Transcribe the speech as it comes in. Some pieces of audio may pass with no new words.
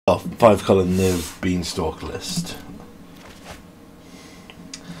5 color Niv Beanstalk list.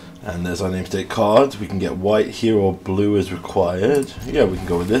 And there's our namestate cards. We can get white here or blue as required. Yeah, we can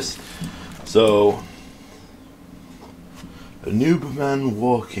go with this. So, a noob man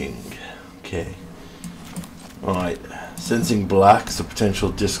walking. Okay. Alright. Sensing black, so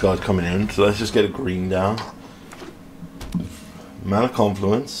potential discard coming in. So let's just get a green down. Mana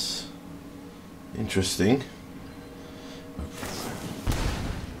Confluence. Interesting.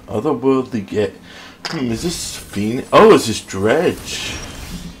 Otherworldly get. Is this Phoenix? Oh, it's this Dredge.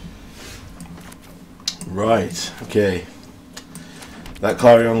 Right, okay. That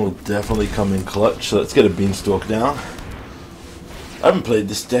Clarion will definitely come in clutch, so let's get a Beanstalk down. I haven't played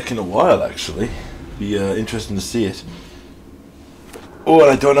this deck in a while, actually. Be interesting to see it. Oh,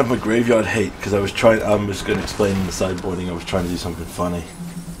 and I don't have my Graveyard Hate, because I'm just going to explain in the sideboarding, I was trying to do something funny.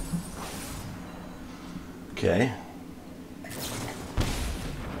 Okay.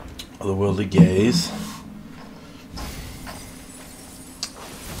 Otherworldly Gaze.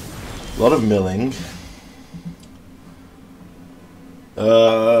 A lot of milling.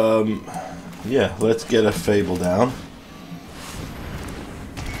 Yeah, let's get a Fable down.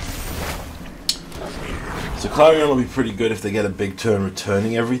 So Clarion will be pretty good if they get a big turn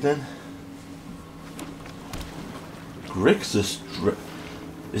returning everything. Grixis.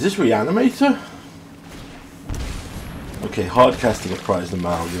 Is this Reanimator? Okay, hard casting a Prized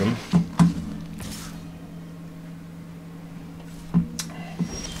Amalgam.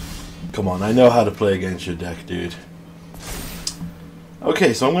 Come on, I know how to play against your deck, dude.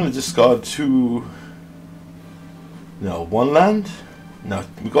 Okay, so I'm going to discard 2... No, 1 land? No,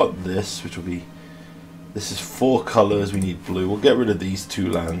 we got this, which will be... This is 4 colors, we need blue. We'll get rid of these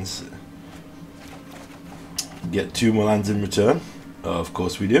 2 lands. Get 2 more lands in return. Of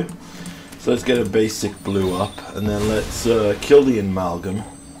course we do. So let's get a basic blue up, and then let's kill the Amalgam.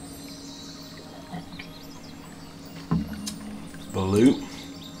 Blue.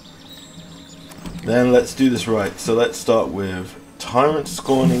 Then let's do this right. So let's start with Tyrant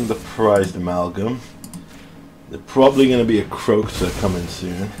Scorning the Prized Amalgam. There's probably going to be a Croaker coming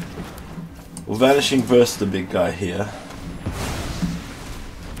soon. We're Vanishing versus the big guy here.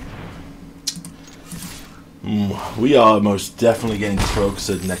 We are most definitely getting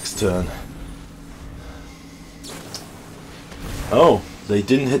Croaker next turn. Oh, they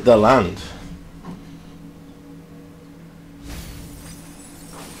didn't hit their land.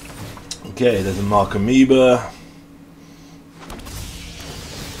 Okay, there's a Mark Amoeba.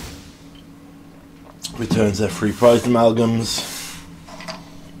 Returns their 3 Prized Amalgams.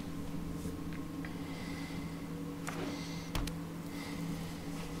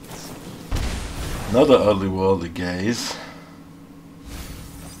 Another Otherworldly Gaze.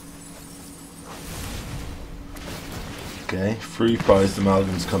 Okay, 3 Prized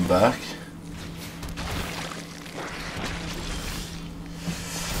Amalgams come back.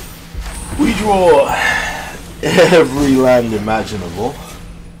 We draw every land imaginable.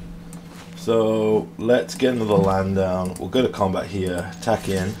 So let's get another land down. We'll go to combat here, attack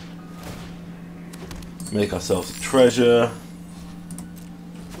in, make ourselves a treasure.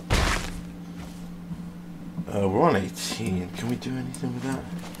 We're on 18. Can we do anything with that?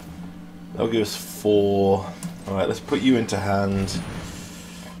 That'll give us 4. Alright, let's put you into hand.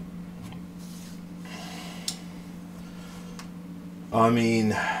 I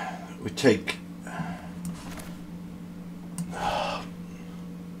mean, we take...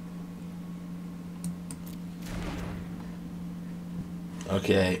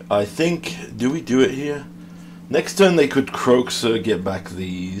 Okay, I think... Do we do it here? Next turn they could Croaker, get back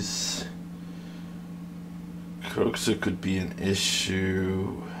these. Croaker could be an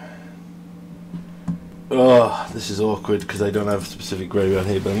issue. Oh, this is awkward because I don't have a specific Graveyard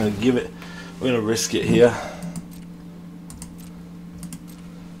Hate, but I'm going to give it... I'm going to risk it here.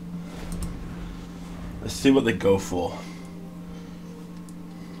 Let's see what they go for.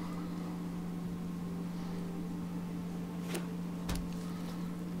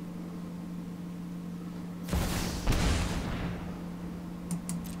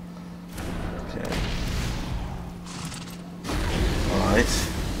 Okay. Alright.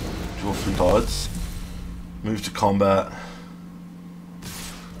 Draw 3 cards. Move to combat.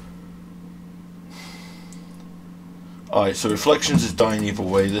 Alright, so Reflections is dying either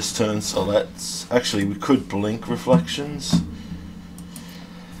way this turn, so let's... Actually, we could blink Reflections.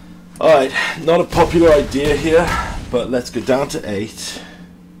 Alright, not a popular idea here, but let's go down to 8.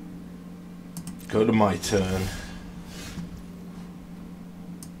 Go to my turn.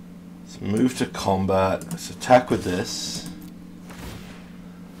 Let's move to combat. Let's attack with this.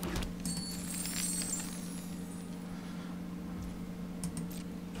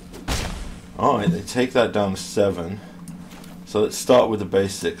 Alright, they take that down to 7. So let's start with the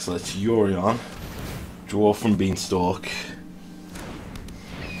basics. Let's Yorion. Draw from Beanstalk.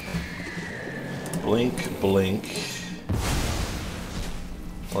 Blink, blink.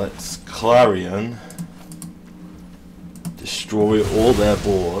 Let's Clarion. Destroy all their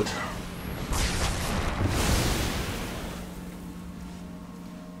board.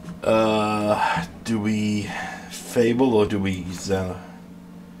 Do we Fable or do we I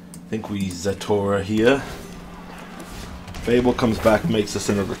think we Zatora here. Fable comes back, makes us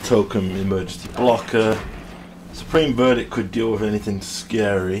another token emergency blocker. Supreme Verdict could deal with anything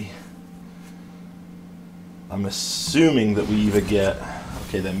scary. I'm assuming that we either get...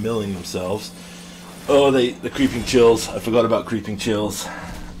 Okay, they're milling themselves. Oh, the Creeping Chills. I forgot about Creeping Chills.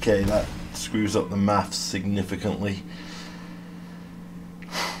 Okay, that screws up the maths significantly.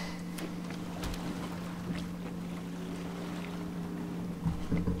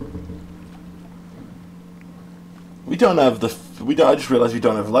 We don't have the... I just realized we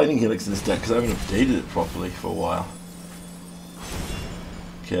don't have Lightning Helix in this deck because I haven't updated it properly for a while.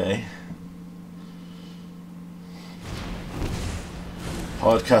 Okay.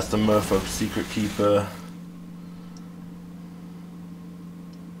 Hardcaster, Merfolk, Secret Keeper.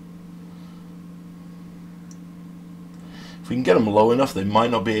 If we can get them low enough, they might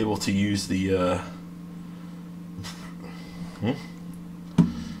not be able to use the...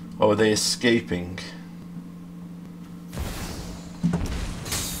 Oh, are they escaping?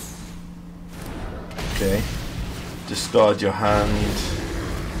 Okay. Discard your hand.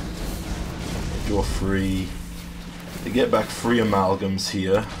 Draw 3. They get back 3 amalgams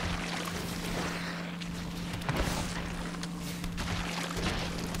here.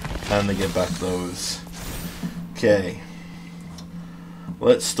 And they get back those. Okay.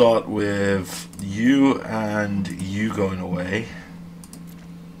 Let's start with you and you going away.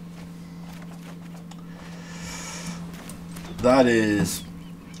 That is...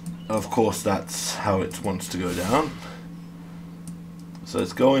 Of course, that's how it wants to go down. So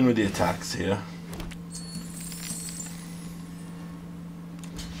let's go in with the attacks here.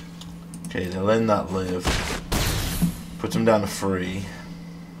 Okay, they'll end that live. Put them down to 3. I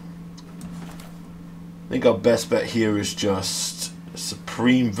think our best bet here is just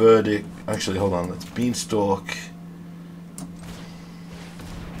Supreme Verdict. Actually, hold on. Let's Beanstalk.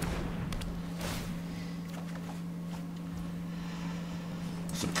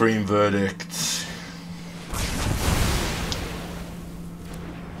 Supreme Verdict.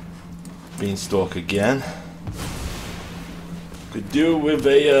 Beanstalk again. Could do with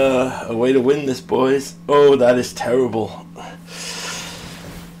a way to win this, boys. Oh, that is terrible.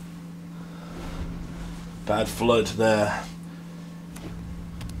 Bad flood there.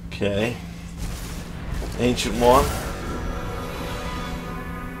 Okay. Ancient One.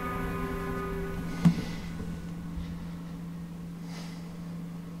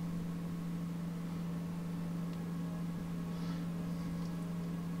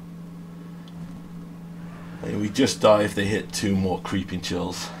 We just die if they hit 2 more Creeping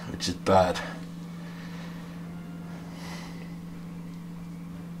Chills, which is bad.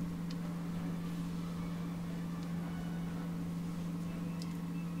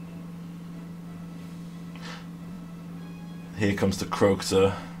 Here comes the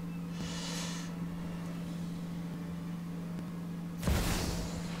Croxer.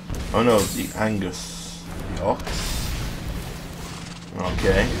 Oh no, the Angus. The Ox.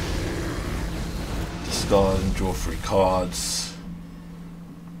 Okay. Discard and draw 3 cards.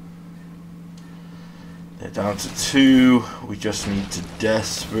 They're down to 2. We just need to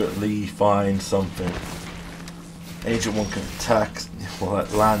desperately find something. Ancient One can attack. Well,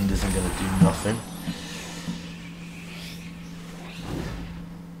 that land isn't going to do nothing.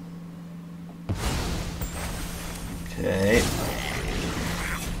 Okay.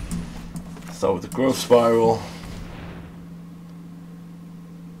 Start with the Growth Spiral.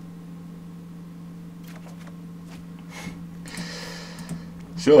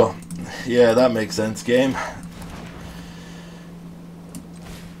 Sure. Yeah, that makes sense, game.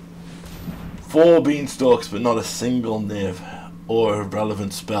 4 Beanstalks, but not a single Niv or a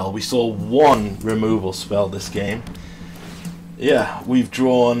relevant spell. We saw 1 removal spell this game. Yeah, we've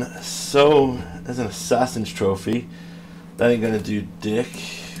drawn so... There's an Assassin's Trophy. That ain't gonna do dick.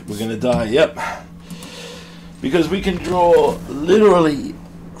 We're gonna die, yep. Because we can draw literally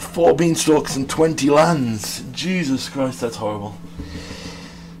 4 Beanstalks and 20 lands. Jesus Christ, that's horrible.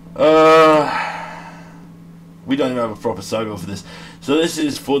 We don't even have a proper cycle for this. So this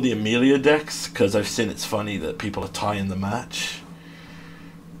is for the Amelia decks, because I've seen it's funny that people are tying the match.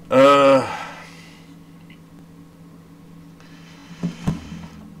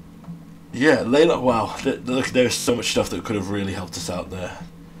 Yeah, Layla, wow, look, there's so much stuff that could have really helped us out there.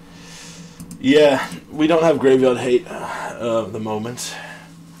 Yeah, we don't have Graveyard Hate at the moment.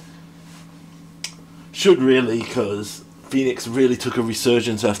 Should really, because Phoenix really took a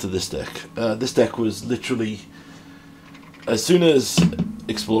resurgence after this deck. This deck was literally... As soon as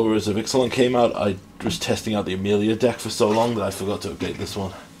Explorers of Ixalan came out, I was testing out the Amelia deck for so long that I forgot to update this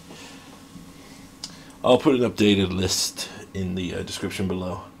one. I'll put an updated list in the description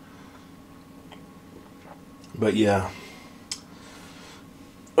below. But yeah.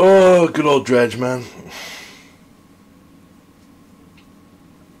 Oh, good old Dredge, man.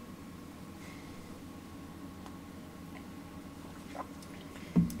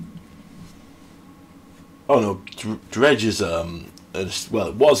 Oh no, Dredge is well,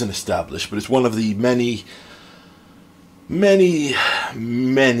 it wasn't established, but it's one of the many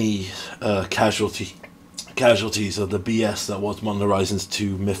casualties of the BS that was Modern Horizons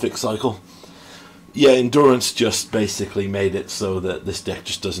 2 Mythic cycle. Yeah, Endurance just basically made it so that this deck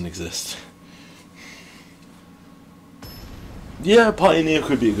just doesn't exist. Yeah, Pioneer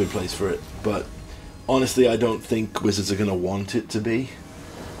could be a good place for it, but honestly I don't think Wizards are going to want it to be.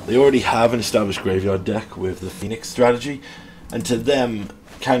 They already have an established graveyard deck with the Phoenix strategy, and to them,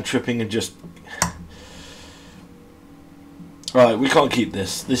 cantripping and just... Alright, we can't keep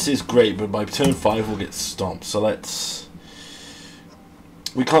this. This is great, but by turn 5 we'll get stomped, so let's...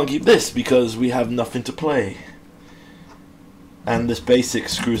 We can't keep this because we have nothing to play. And this basic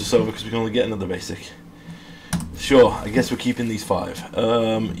screws us over because we can only get another basic. Sure, I guess we're keeping these 5.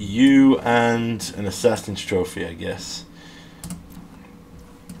 You and an Assassin's Trophy, I guess.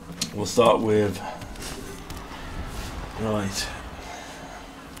 We'll start with... Right.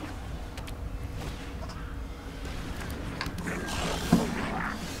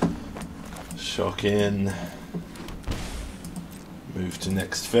 Shock in. Move to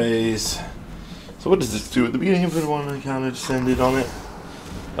next phase. So what does this do at the beginning of it? One I kind of descended on it.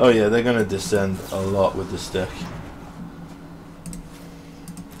 Oh yeah, they're going to descend a lot with this deck.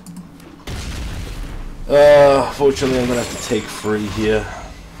 Fortunately I'm going to have to take 3 here.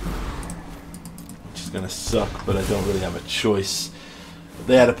 Which is going to suck, but I don't really have a choice.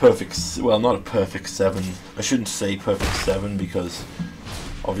 They had a perfect, well, not a perfect 7. I shouldn't say perfect 7 because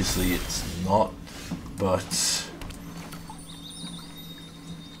obviously it's not, but...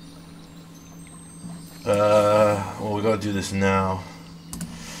 well, we gotta do this now,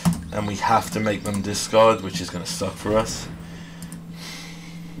 and we have to make them discard, which is gonna suck for us.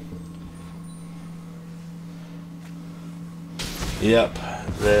 Yep,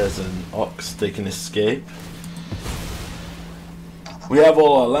 there's an Ox, they can escape. We have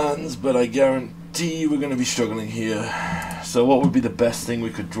all our lands, but I guarantee we're gonna be struggling here. So what would be the best thing we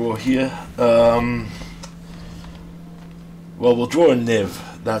could draw here? Well, we'll draw a Niv.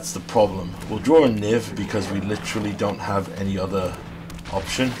 That's the problem. We'll draw a Niv because we literally don't have any other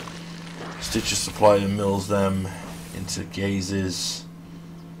option. Stitcher Supplier mills them into gazes.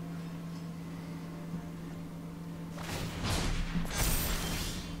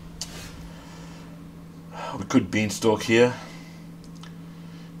 We could Beanstalk here.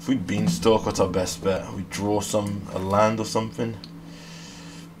 If we Beanstalk, what's our best bet? We draw a land or something.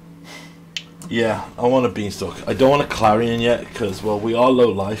 Yeah, I want a Beanstalk. I don't want a Clarion yet, because, well, we are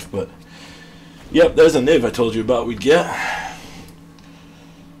low life, but... Yep, there's a Niv I told you about we'd get.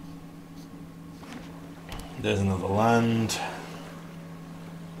 There's another land.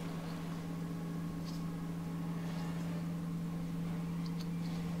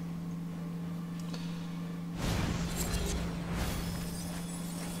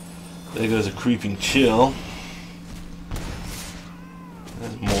 There goes a Creeping Chill.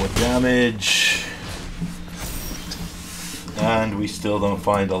 There's more damage. And we still don't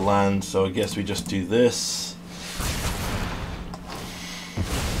find a land, so I guess we just do this.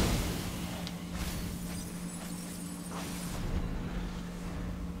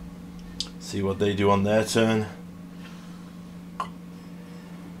 See what they do on their turn.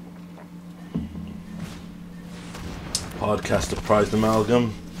 Hardcast a Prized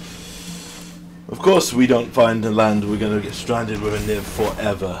Amalgam. Of course we don't find a land, we're going to get stranded with a Niv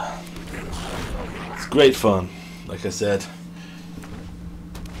forever. It's great fun, like I said.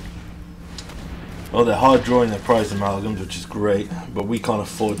 Well, they're hard drawing their Prized Amalgams, which is great, but we can't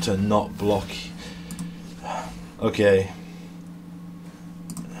afford to not block. Okay.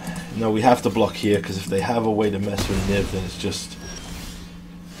 No, we have to block here, because if they have a way to mess with Niv, then it's just...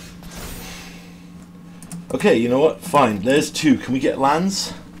 Okay, you know what? Fine, there's 2. Can we get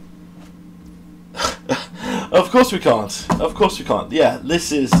lands? Of course we can't. Of course we can't. Yeah,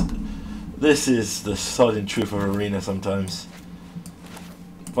 this is the sudden truth of Arena sometimes.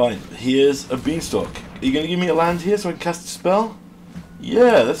 Fine, here's a beanstalk. Are you going to give me a land here so I can cast a spell?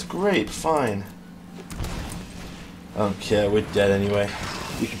 Yeah, that's great, fine. I don't care, we're dead anyway.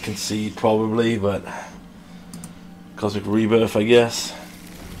 We can concede probably, but... Cosmic Rebirth, I guess.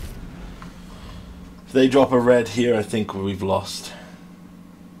 If they drop a red here, I think we've lost.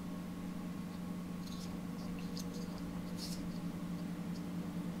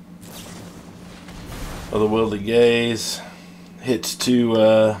 Otherworldly Gaze. Hits to,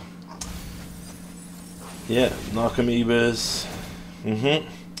 yeah, Narcomoebas.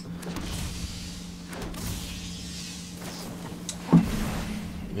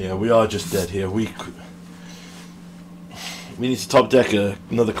 Yeah, we are just dead here. We need to top deck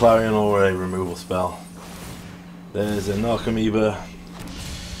another Clarion or a removal spell. There's a Narcomoeba.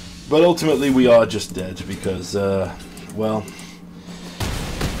 But ultimately we are just dead because, well...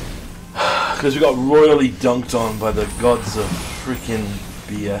 Because we got royally dunked on by the gods of freaking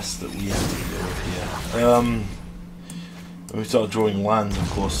BS that we have to deal with here. When we start drawing lands, of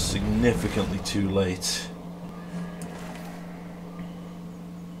course, significantly too late.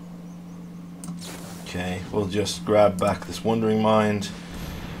 Okay, we'll just grab back this Wandering Mind,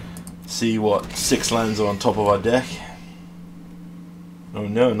 see what 6 lands are on top of our deck. Oh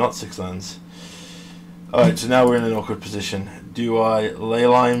no, not 6 lands. Alright, so now we're in an awkward position. Do I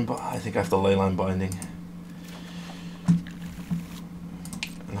Leyline? I think I have to Leyline Binding.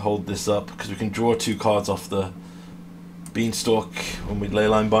 And hold this up, because we can draw 2 cards off the Beanstalk when we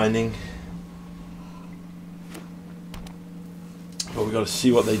Leyline Binding. But we got to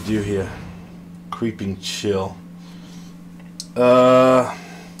see what they do here. Creeping Chill. Okay,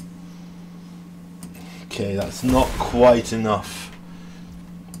 that's not quite enough.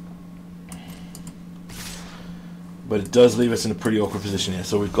 But it does leave us in a pretty awkward position here.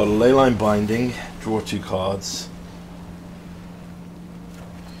 So we've got a Leyline Binding, draw 2 cards.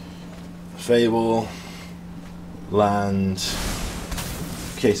 Fable, land.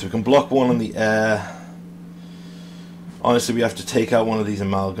 Okay, so we can block 1 on the air. Honestly, we have to take out one of these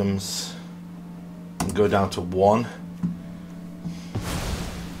amalgams and go down to 1.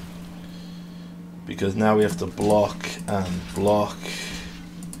 Because now we have to block and block.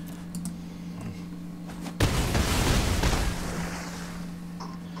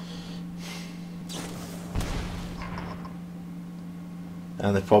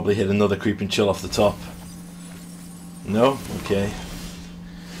 And they probably hit another Creeping Chill off the top. No? Okay.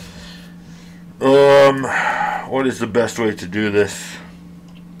 What is the best way to do this?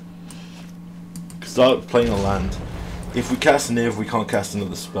 Start playing a land. If we cast Niv, we can't cast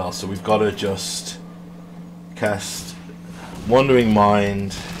another spell, so we've got to just cast Wandering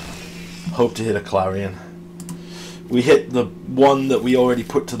Mind, hope to hit a Clarion. We hit the one that we already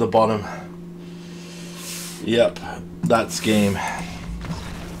put to the bottom. Yep, that's game.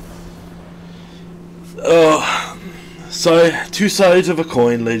 So, 2 sides of a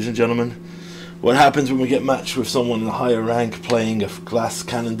coin, ladies and gentlemen. What happens when we get matched with someone in a higher rank playing a glass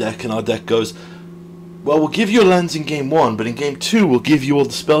cannon deck and our deck goes, well, we'll give you lands in game 1, but in game 2 we'll give you all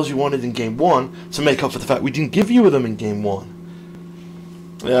the spells you wanted in game 1 to make up for the fact we didn't give you them in game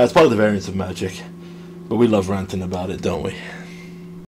 1. Yeah, it's part of the variance of Magic, but we love ranting about it, don't we?